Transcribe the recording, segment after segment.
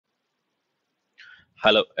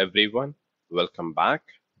Hello everyone, welcome back.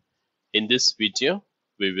 In this video,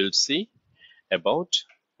 we will see about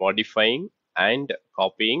modifying and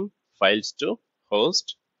copying files to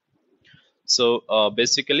host. So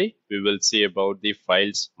basically, we will see about the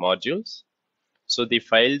files modules. So the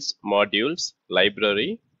files modules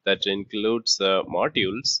library that includes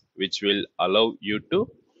modules which will allow you to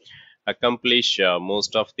accomplish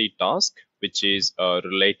most of the task which is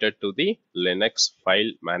related to the Linux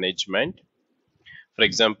file management. For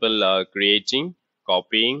example, creating,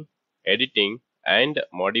 copying, editing, and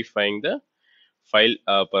modifying the file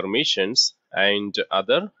permissions and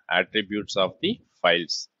other attributes of the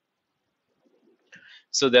files.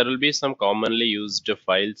 So there will be some commonly used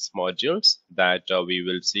files modules that we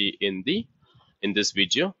will see in this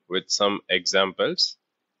video with some examples.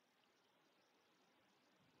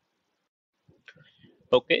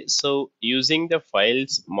 Okay, so using the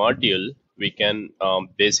files module, we can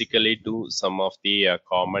basically do some of the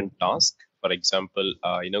common tasks. For example,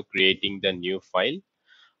 creating the new file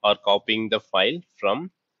or copying the file from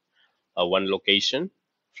one location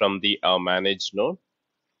from the managed node,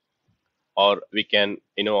 or we can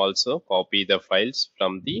also copy the files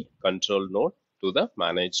from the control node to the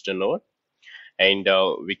managed node, and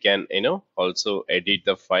we can also edit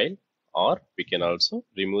the file, or we can also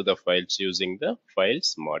remove the files using the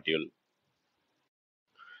files module.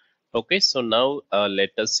 Okay, so now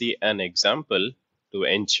let us see an example to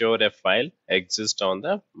ensure a file exists on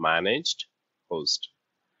the managed host.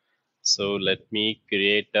 So let me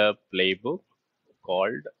create a playbook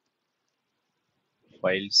called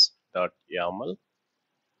files.yaml.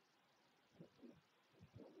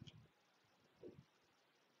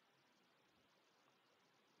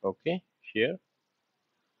 Okay, here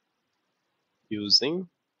using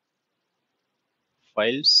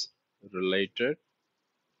files related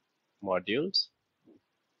modules,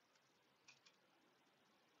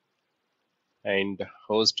 and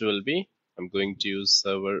host will be, I'm going to use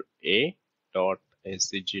server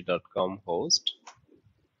a.scg.com host.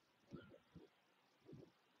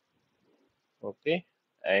 Okay,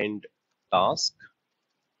 and task,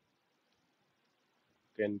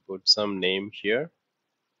 can put some name here,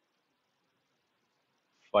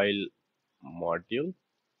 file module.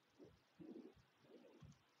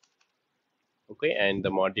 Okay, and the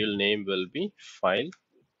module name will be file,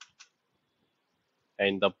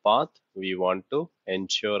 and the path we want to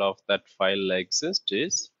ensure of that file exists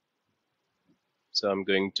is, so I'm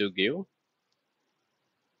going to give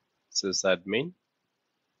sysadmin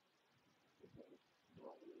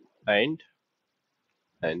and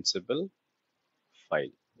Ansible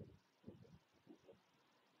file.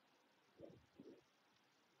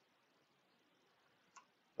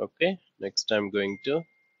 Okay, next I'm going to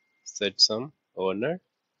set some owner.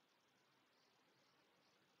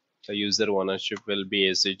 The user ownership will be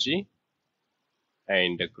SEG,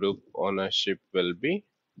 and the group ownership will be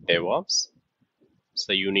DevOps.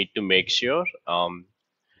 So you need to make sure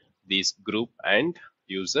these group and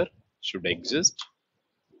user should exist.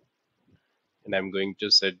 And I'm going to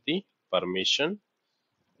set the permission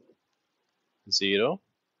 0,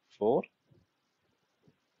 4.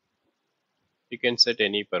 You can set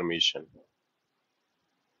any permission.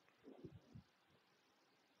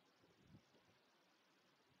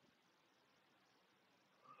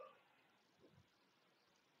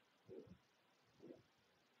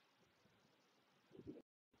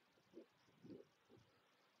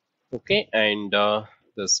 Okay, and the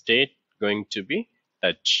state going to be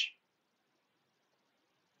touch.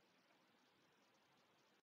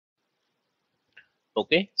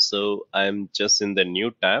 Okay, so I'm just in the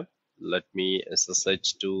new tab. Let me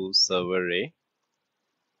SSH to server A.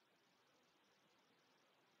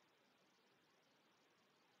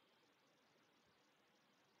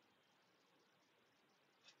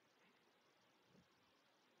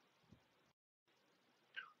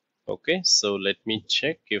 Okay, so let me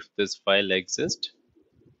check if this file exists.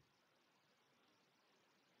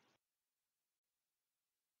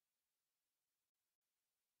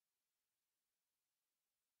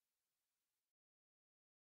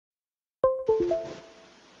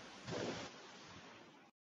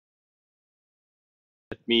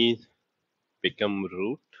 Let me become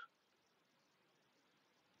root.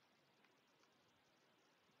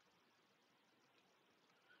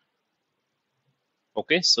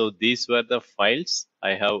 Okay, so these were the files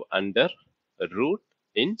I have under root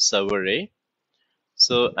in server A.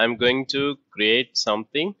 So I'm going to create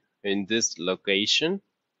something in this location.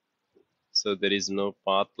 So there is no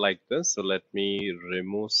path like this. So let me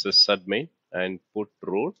remove sysadmin and put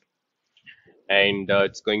root. And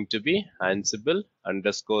it's going to be Ansible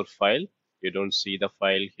underscore file. You don't see the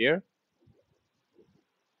file here.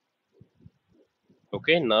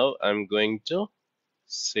 Okay, now I'm going to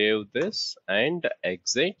save this and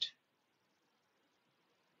exit.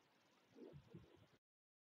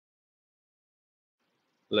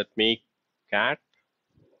 Let me cat.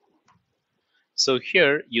 So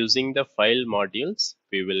here, using the file modules,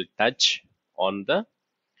 we will touch on the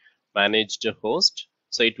managed host.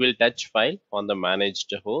 So it will touch file on the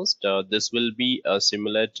managed host. This will be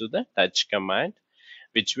similar to the touch command,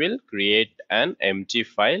 which will create an empty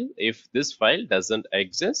file if this file doesn't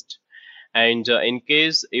exist. And in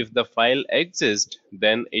case if the file exists,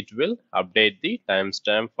 then it will update the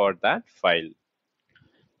timestamp for that file.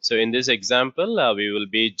 So in this example, we will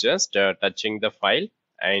be just touching the file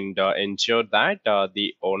and ensure that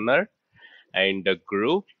the owner and the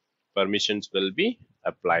group permissions will be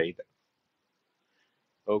applied.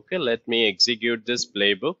 Okay, let me execute this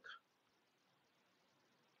playbook.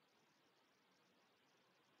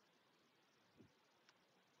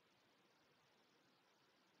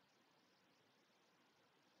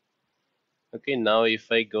 Okay, now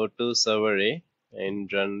if I go to server A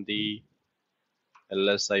and run the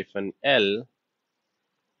ls-l,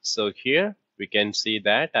 so here we can see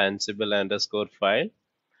that Ansible underscore file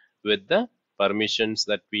with the permissions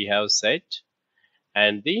that we have set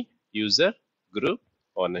and the user group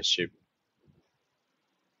ownership.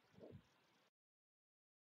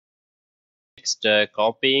 Next,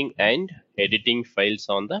 copying and editing files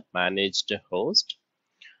on the managed host.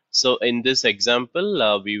 So in this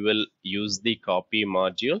example, we will use the copy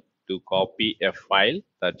module to copy a file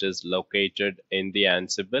that is located in the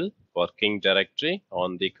Ansible working directory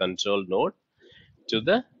on the control node to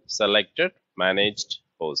the selected managed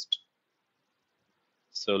host.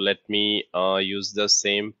 So let me use the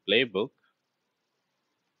same playbook.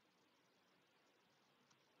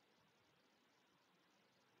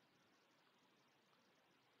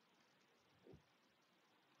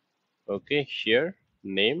 Okay, here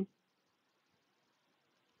name,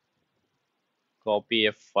 copy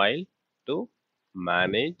a file to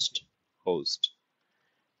managed host,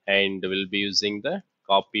 and we'll be using the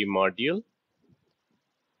copy module,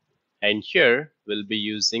 and here we'll be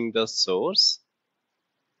using the source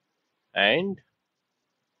and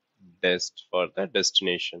dest for the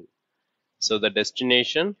destination. So the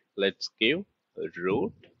destination, let's give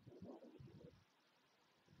root.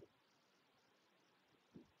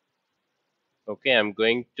 Okay, I'm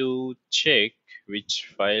going to check which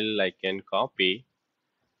file I can copy.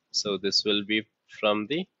 So this will be from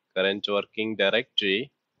the current working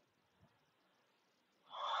directory.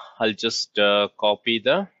 I'll just copy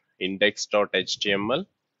the index.html.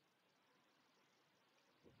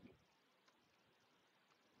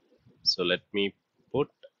 So let me put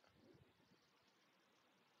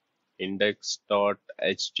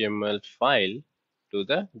index.html file to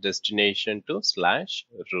the destination to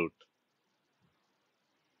 /root.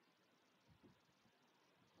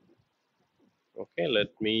 Okay, let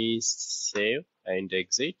me save and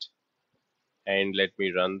exit, and let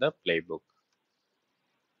me run the playbook.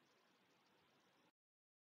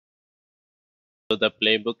 So the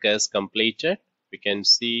playbook is completed. We can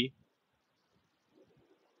see,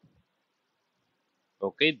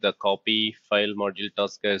 okay, the copy file module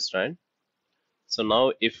task is run. So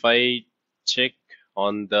now if I check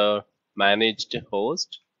on the managed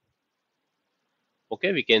host,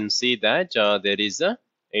 okay, we can see that there is a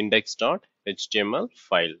index.html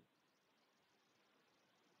file.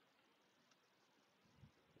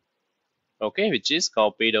 Okay, which is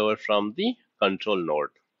copied over from the control node.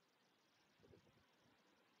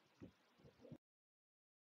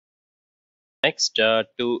 Next,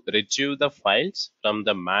 to retrieve the files from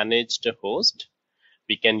the managed host,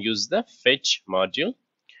 we can use the fetch module,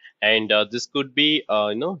 and this could be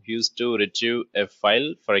used to retrieve a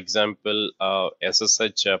file, for example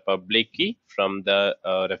SSH public key from the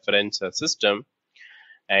reference system,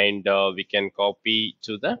 and we can copy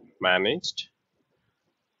to the managed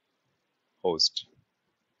host.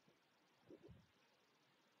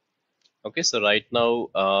 Okay, so right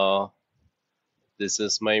now this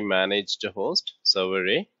is my managed host server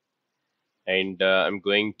A, and I'm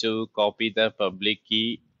going to copy the public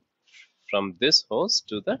key from this host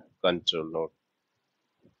to the control node.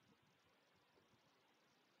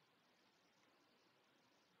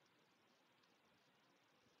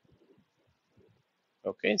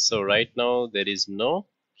 Okay, so right now there is no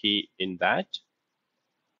key in that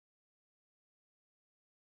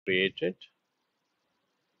created.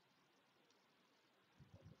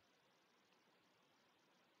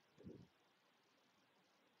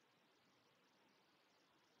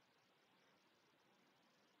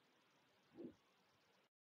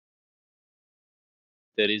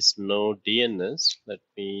 There is no DNS. Let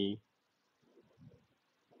me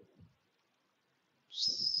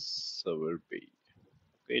So will be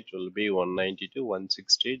okay, it will be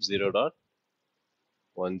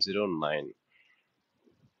 192.168.0.109.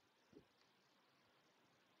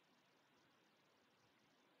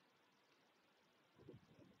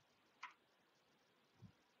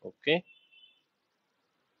 Okay,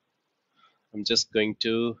 I'm just going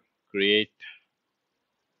to create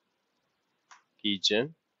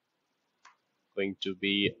keygen, going to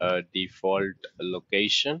be a default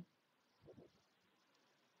location.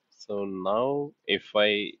 So now if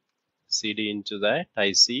I cd into that,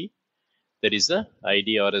 I see there is a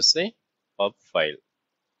id or as a pub file.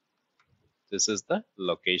 This is the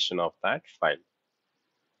location of that file.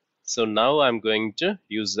 So now I'm going to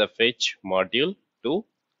use the fetch module to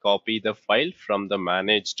copy the file from the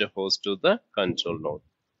managed host to the control node.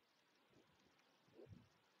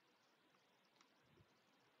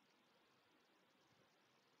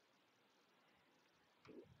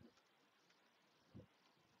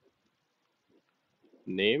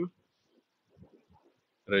 Name,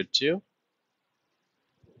 retrieve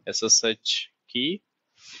SSH key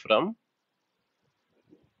from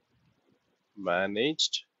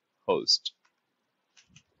managed host.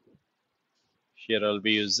 Here I'll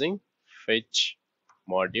be using fetch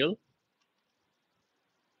module,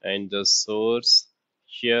 and the source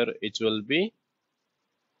here it will be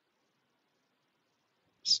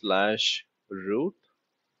 /root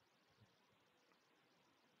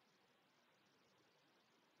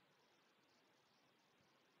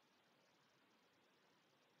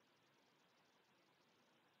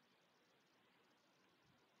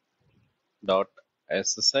dot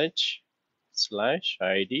ssh/id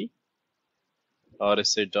or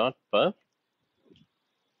say dot pub,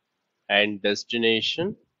 and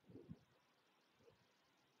destination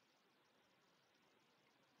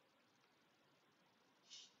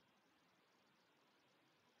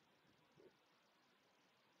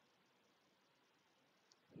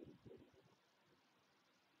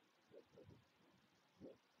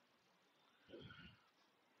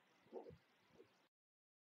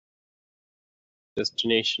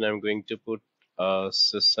I'm going to put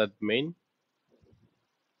sysadmin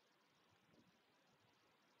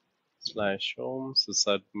 /home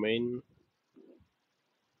sysadmin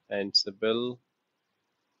Ansible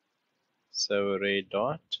server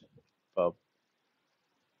dot pub.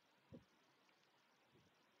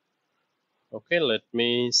 Okay, let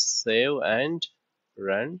me save and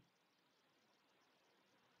run.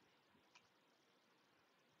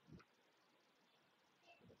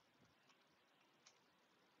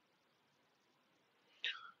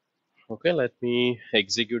 Okay, let me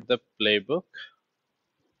execute the playbook.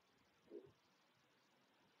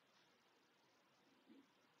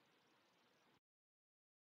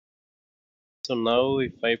 So now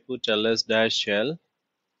if I put ls-l,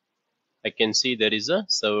 I can see there is a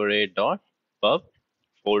server.pub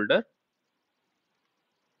folder.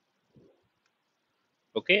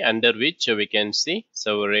 Okay, under which we can see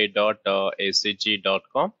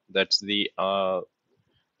server.acg.com. That's the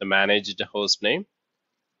managed host name.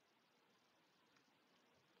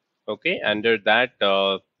 Okay, under that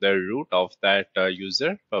the root of that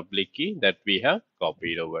user public key that we have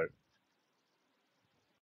copied over.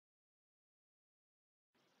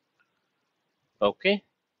 Okay,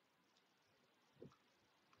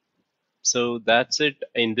 so that's it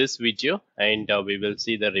in this video, and we will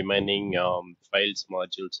see the remaining files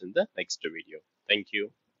modules in the next video. Thank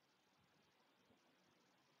you.